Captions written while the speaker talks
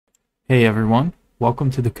Hey everyone,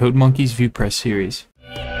 welcome to the Code Monkeys VuePress series.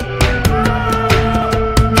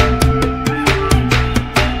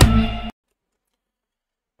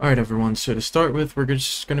 Alright everyone, so to start with, we're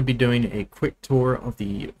just going to be doing a quick tour of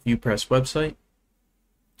the VuePress website.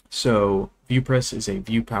 So VuePress is a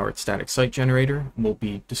Vue-powered static site generator. We'll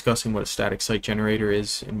be discussing what a static site generator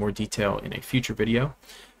is in more detail in a future video.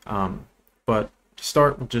 But to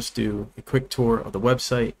start, we'll just do a quick tour of the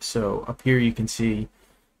website. So up here you can see,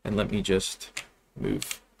 and let me just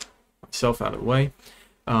move myself out of the way.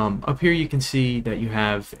 Up here you can see that you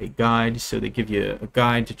have a guide, so they give you a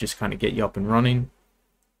guide to just kind of get you up and running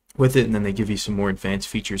with it, and then they give you some more advanced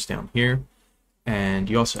features down here. And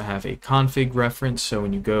you also have a config reference, so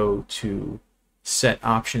when you go to set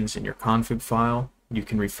options in your config file, you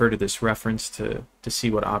can refer to this reference to see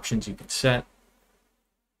what options you can set.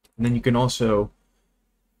 And then you can also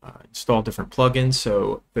install different plugins.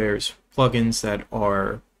 So there's plugins that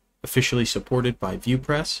are officially supported by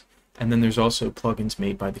VuePress, and then there's also plugins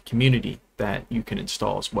made by the community that you can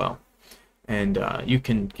install as well. And you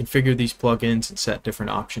can configure these plugins and set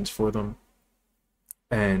different options for them,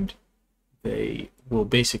 and they will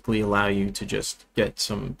basically allow you to just get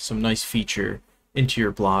some nice feature into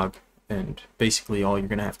your blog, and basically all you're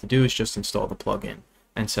going to have to do is just install the plugin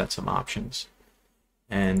and set some options.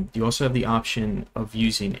 And you also have the option of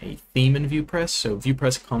using a theme in VuePress. So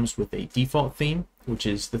VuePress comes with a default theme, which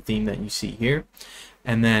is the theme that you see here.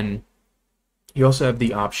 And then you also have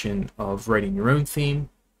the option of writing your own theme,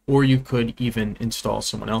 or you could even install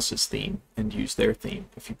someone else's theme and use their theme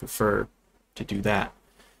if you prefer to do that.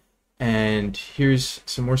 And here's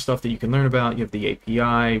some more stuff that you can learn about. You have the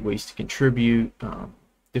API, ways to contribute,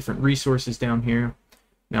 different resources down here.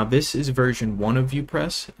 Now this is version 1 of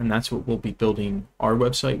VuePress, and that's what we'll be building our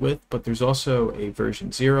website with, but there's also a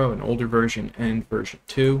version 0, an older version, and version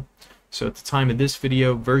 2. So at the time of this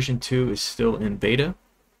video, version 2 is still in beta.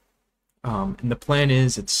 And the plan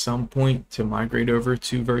is at some point to migrate over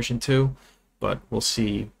to version 2, but we'll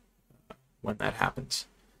see when that happens.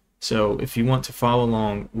 So if you want to follow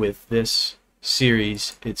along with this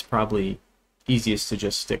series, it's probably easiest to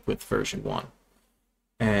just stick with version 1.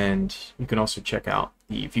 And you can also check out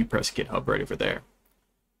the VuePress GitHub right over there.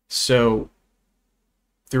 So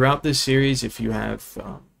throughout this series, if you have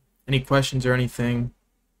any questions or anything,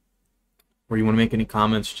 or you want to make any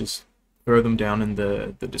comments, just throw them down in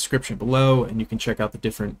the description below, and you can check out the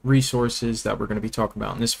different resources that we're going to be talking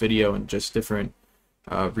about in this video, and just different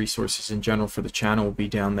resources in general for the channel will be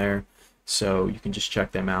down there, so you can just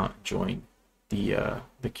check them out and join the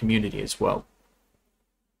community as well.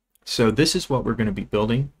 So this is what we're going to be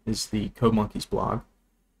building, is the Code Monkeys blog,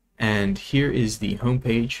 and here is the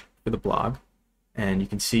homepage for the blog. And you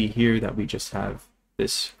can see here that we just have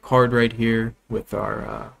this card right here with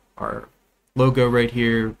our logo right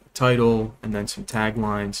here, title, and then some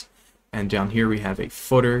taglines. And down here we have a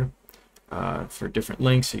footer for different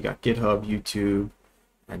links. So you got GitHub, YouTube,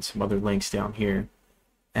 and some other links down here.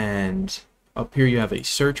 And up here you have a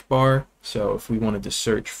search bar. So if we wanted to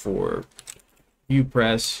search for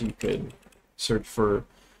VuePress, you could search for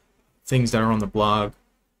things that are on the blog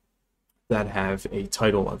that have a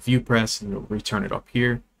title of VuePress, and it'll return it up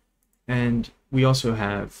here. And we also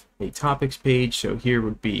have a topics page, so here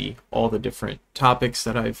would be all the different topics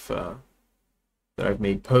that I've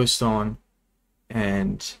made posts on.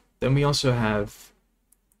 And then we also have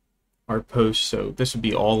our posts, so this would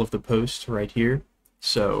be all of the posts right here.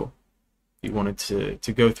 So if you wanted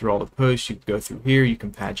to go through all the posts, you could go through here, you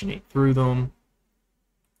can paginate through them.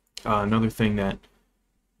 Another thing that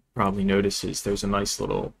you probably notice is there's a nice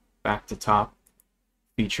little back to top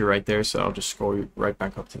feature right there, so I'll just scroll right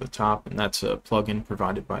back up to the top, and that's a plugin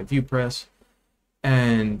provided by VuePress.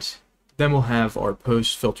 And then we'll have our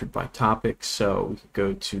posts filtered by topics, so we could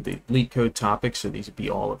go to the LeetCode topics, so these would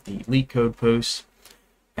be all of the LeetCode posts.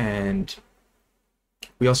 And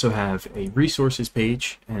we also have a resources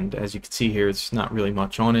page, and as you can see here, it's not really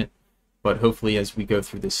much on it, but hopefully as we go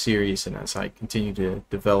through this series and as I continue to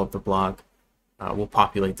develop the blog, we'll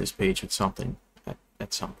populate this page with something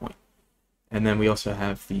at some point. And then we also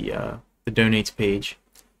have the donates page.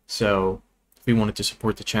 So if we wanted to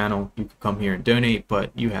support the channel, you could come here and donate,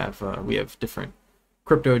 but you have we have different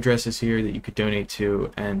crypto addresses here that you could donate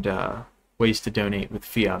to, and ways to donate with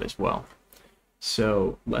fiat as well.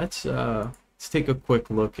 So let's take a quick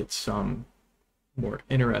look at some more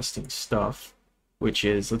interesting stuff, which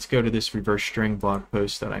is, let's go to this reverse string blog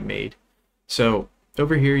post that I made. So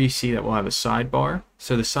over here you see that we'll have a sidebar.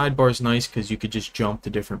 So the sidebar is nice because you could just jump to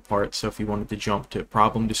different parts. So if you wanted to jump to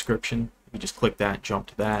problem description, you just click that, jump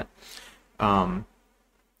to that. And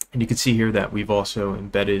you can see here that we've also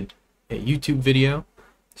embedded a YouTube video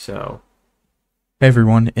So, hey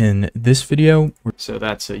everyone, in this video,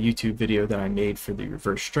 that's a YouTube video that I made for the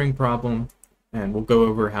reverse string problem, and we'll go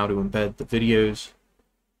over how to embed the videos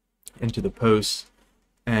into the posts.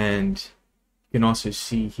 And you can also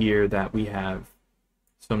see here that we have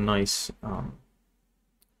some nice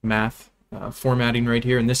math formatting right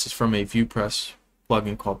here, and this is from a VuePress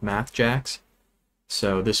plugin called MathJax.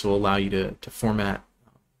 So this will allow you to format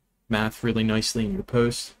math really nicely in your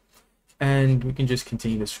post. And we can just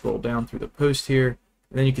continue to scroll down through the post here,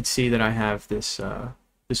 and then you can see that I have this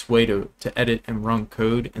this way to edit and run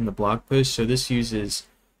code in the blog post. So this uses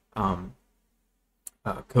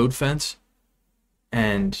code fence,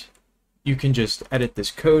 and you can just edit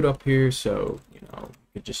this code up here. So you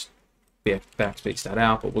could just backspace that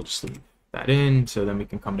out, but we'll just leave that in. So then we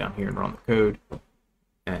can come down here and run the code,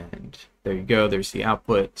 and there you go. There's the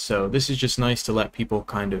output. So this is just nice to let people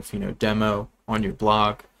kind of demo on your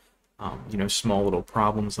blog. Small little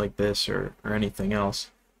problems like this or anything else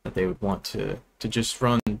that they would want to just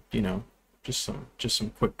run, just some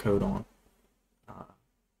quick code on.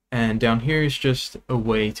 And down here is just a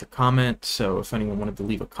way to comment. So if anyone wanted to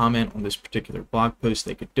leave a comment on this particular blog post,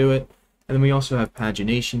 they could do it. And then we also have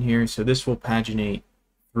pagination here. So this will paginate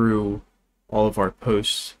through all of our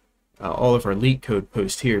posts, all of our leak code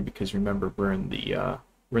posts here, because remember we're in the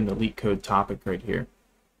leak code topic right here.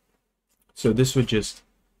 So this would just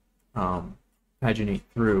paginate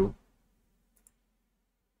through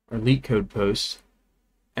our leak code posts,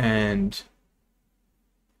 and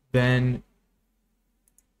then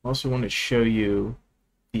I also want to show you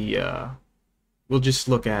the we'll just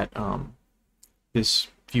look at this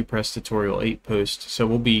VuePress tutorial 8 post. So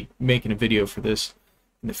we'll be making a video for this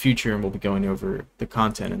in the future, and we'll be going over the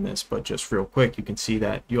content in this, but just real quick, you can see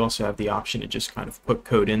that you also have the option to just kind of put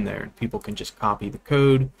code in there, and people can just copy the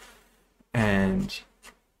code. And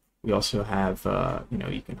we also have,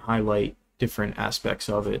 you can highlight different aspects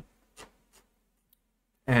of it.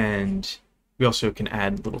 And we also can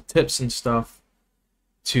add little tips and stuff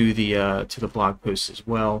to the blog post as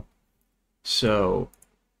well. So,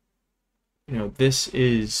 this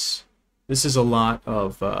is a lot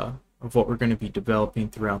of what we're going to be developing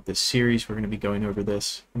throughout this series. We're going to be going over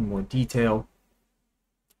this in more detail.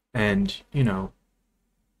 And, to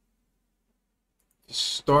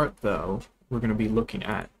start though, we're going to be looking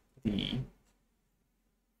at the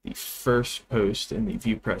first post in the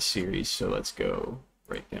VuePress series. So let's go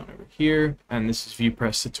right down over here, and this is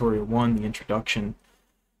VuePress tutorial 1, the introduction.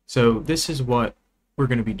 So this is what we're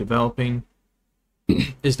going to be developing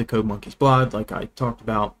is the Code Monkeys blog, like I talked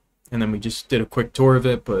about, and then we just did a quick tour of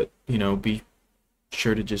it, but be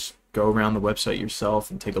sure to just go around the website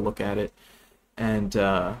yourself and take a look at it. And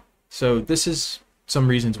so this is some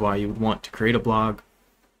reasons why you would want to create a blog.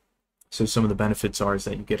 So some of the benefits is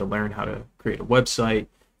that you get to learn how to create a website,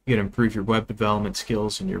 you get to improve your web development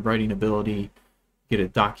skills and your writing ability, you get to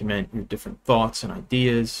document your different thoughts and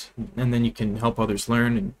ideas, and then you can help others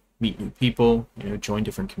learn and meet new people, join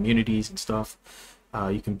different communities and stuff.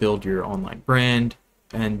 You can build your online brand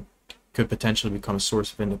and could potentially become a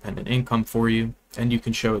source of independent income for you, and you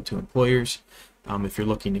can show it to employers if you're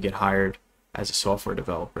looking to get hired as a software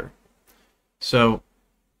developer. So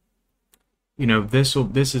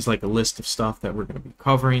this is like a list of stuff that we're going to be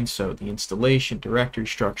covering. So the installation, directory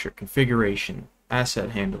structure, configuration,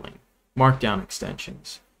 asset handling, markdown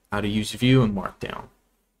extensions, how to use Vue and Markdown,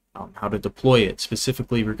 how to deploy it.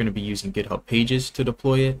 Specifically, we're going to be using GitHub Pages to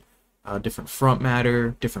deploy it, different front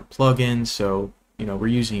matter, different plugins. So we're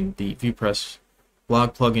using the VuePress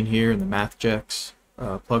blog plugin here and the MathJax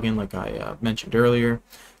plugin, like I mentioned earlier.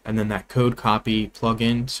 And then that code copy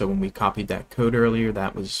plugin, so when we copied that code earlier,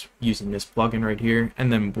 that was using this plugin right here.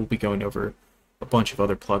 And then we'll be going over a bunch of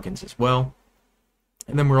other plugins as well.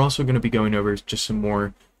 And then we're also going to be going over just some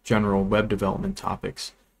more general web development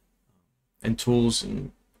topics and tools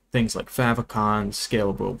and things like favicon,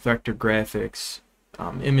 scalable vector graphics,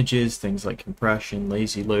 images, things like compression,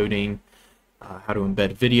 lazy loading, how to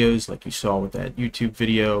embed videos like you saw with that YouTube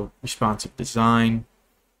video, responsive design,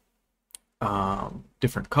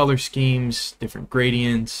 different color schemes, different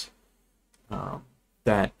gradients,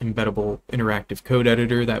 that embeddable interactive code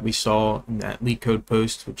editor that we saw in that leak code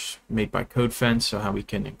post, which is made by CodeFence, so how we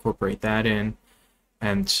can incorporate that in,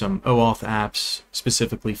 and some OAuth apps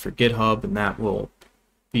specifically for GitHub, and that will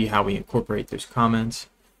be how we incorporate those comments,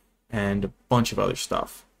 and a bunch of other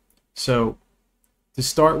stuff. So to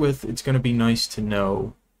start with, it's going to be nice to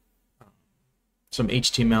know some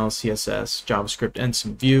HTML, CSS, JavaScript, and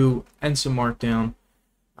some Vue, and some Markdown.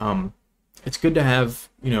 It's good to have,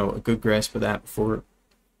 a good grasp of that before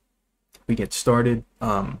we get started.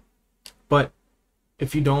 But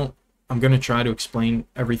if you don't I'm going to try to explain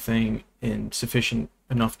everything in sufficient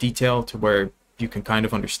enough detail to where you can kind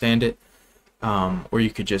of understand it, or you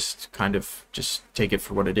could just kind of just take it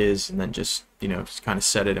for what it is and then just, you know, just kind of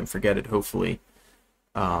set it and forget it, hopefully.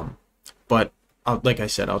 But like I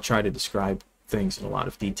said, I'll try to describe things in a lot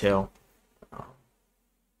of detail.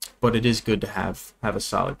 But it is good to have a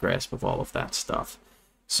solid grasp of all of that stuff.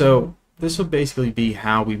 So this will basically be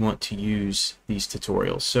how we want to use these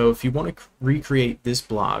tutorials. So if you want to recreate this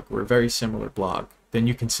blog or a very similar blog, then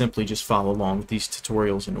you can simply just follow along with these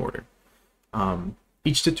tutorials in order.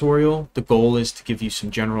 Each tutorial, the goal is to give you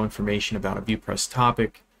some general information about a VuePress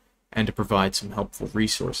topic and to provide some helpful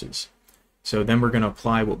resources. So then we're going to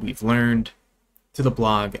apply what we've learned to the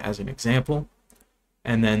blog as an example,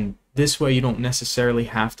 and then this way you don't necessarily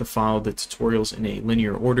have to follow the tutorials in a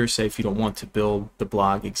linear order. Say if you don't want to build the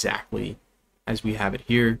blog exactly as we have it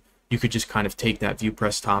here, you could just kind of take that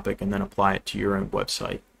VuePress topic and then apply it to your own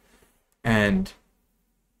website. And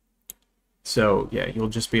so yeah, you'll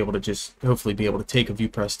just be able to just hopefully be able to take a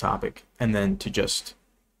VuePress topic and then to just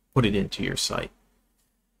put it into your site.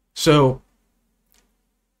 So,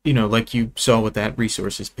 you know, like you saw with that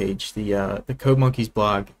resources page, the CodeMonkeys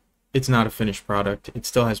blog, it's not a finished product. It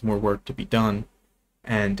still has more work to be done,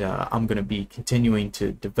 and I'm going to be continuing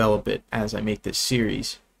to develop it as I make this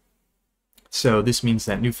series. So this means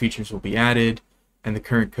that new features will be added, and the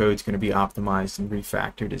current code is going to be optimized and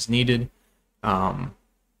refactored as needed.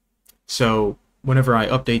 So whenever I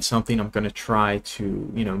update something, I'm going to try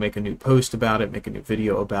to, you know, make a new post about it, make a new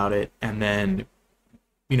video about it, and then,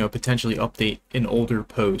 you know, potentially update an older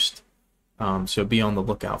post. So be on the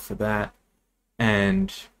lookout for that.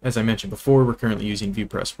 And as I mentioned before, we're currently using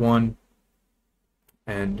VuePress 1,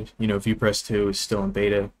 and, you know, VuePress 2 is still in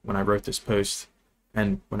beta when I wrote this post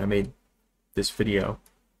and when I made this video.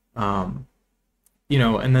 You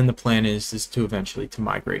know, and then the plan is to eventually to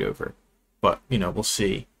migrate over, but, you know, we'll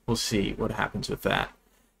see what happens with that.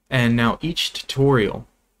 And now each tutorial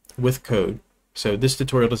with code, so this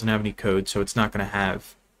tutorial doesn't have any code, so it's not going to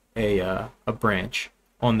have a branch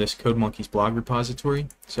on this CodeMonkeys blog repository.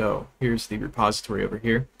 So here's the repository over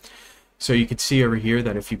here. So you can see over here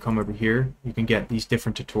that if you come over here, you can get these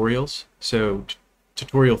different tutorials. So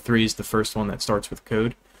tutorial 3 is the first one that starts with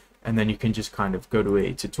code, and then you can just kind of go to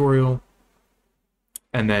a tutorial,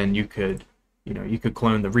 and then you could, you know, you could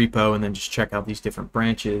clone the repo and then just check out these different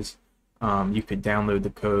branches. You could download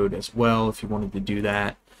the code as well if you wanted to do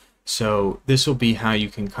that. So this will be how you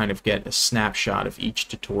can kind of get a snapshot of each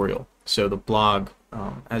tutorial. So the blog,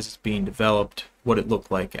 as it's being developed, what it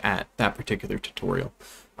looked like at that particular tutorial.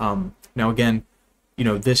 Now again, you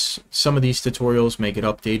know, some of these tutorials may get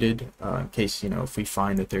updated in case, you know, if we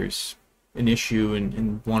find that there's an issue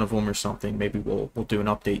in one of them or something, maybe we'll do an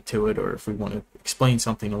update to it, or if we want to explain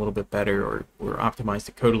something a little bit better or optimize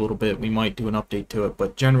the code a little bit, we might do an update to it.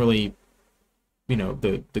 But generally, you know,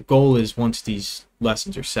 the goal is once these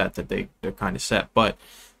lessons are set that they're kind of set, but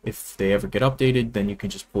if they ever get updated, then you can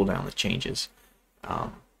just pull down the changes.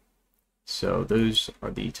 So those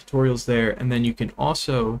are the tutorials there, and then you can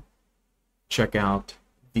also check out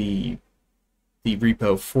the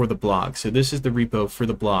repo for the blog. So this is the repo for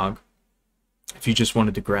the blog. If you just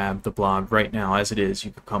wanted to grab the blog right now as it is,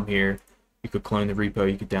 you could come here, you could clone the repo,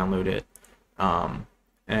 you could download it,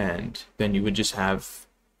 and then you would just have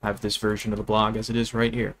this version of the blog as it is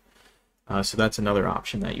right here. So that's another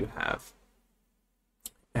option that you have.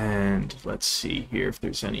 And let's see here if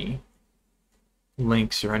there's any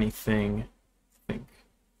links or anything.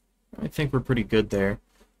 I think we're pretty good there.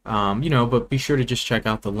 You know, but be sure to just check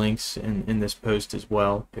out the links in this post as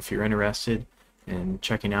well if you're interested in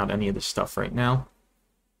checking out any of this stuff right now.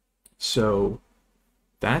 So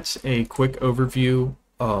that's a quick overview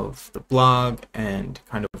of the blog and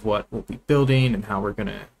kind of what we'll be building and how we're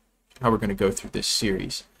gonna go through this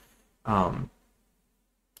series.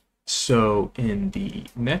 So in the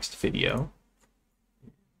next video,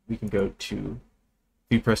 we can go to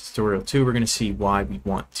VuePress tutorial 2. We're going to see why we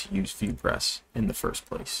want to use VuePress in the first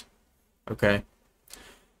place. Okay.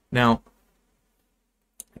 Now,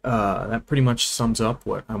 that pretty much sums up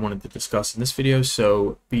what I wanted to discuss in this video.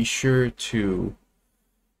 So be sure to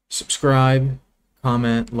subscribe,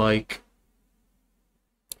 comment, like,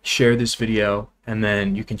 share this video, and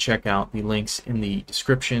then you can check out the links in the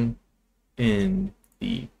description in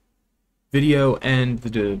the video and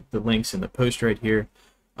the links in the post right here.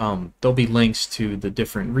 There'll be links to the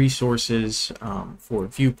different resources for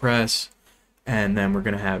VuePress, and then we're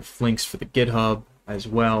going to have links for the GitHub as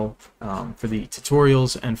well, for the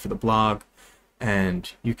tutorials and for the blog,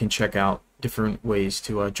 and you can check out different ways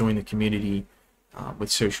to join the community with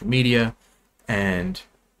social media, and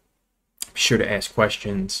be sure to ask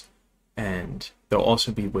questions and there'll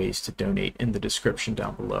also be ways to donate in the description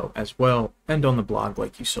down below as well, and on the blog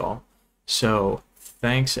like you saw. So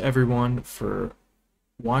thanks everyone for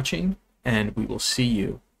watching, and we will see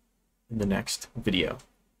you in the next video.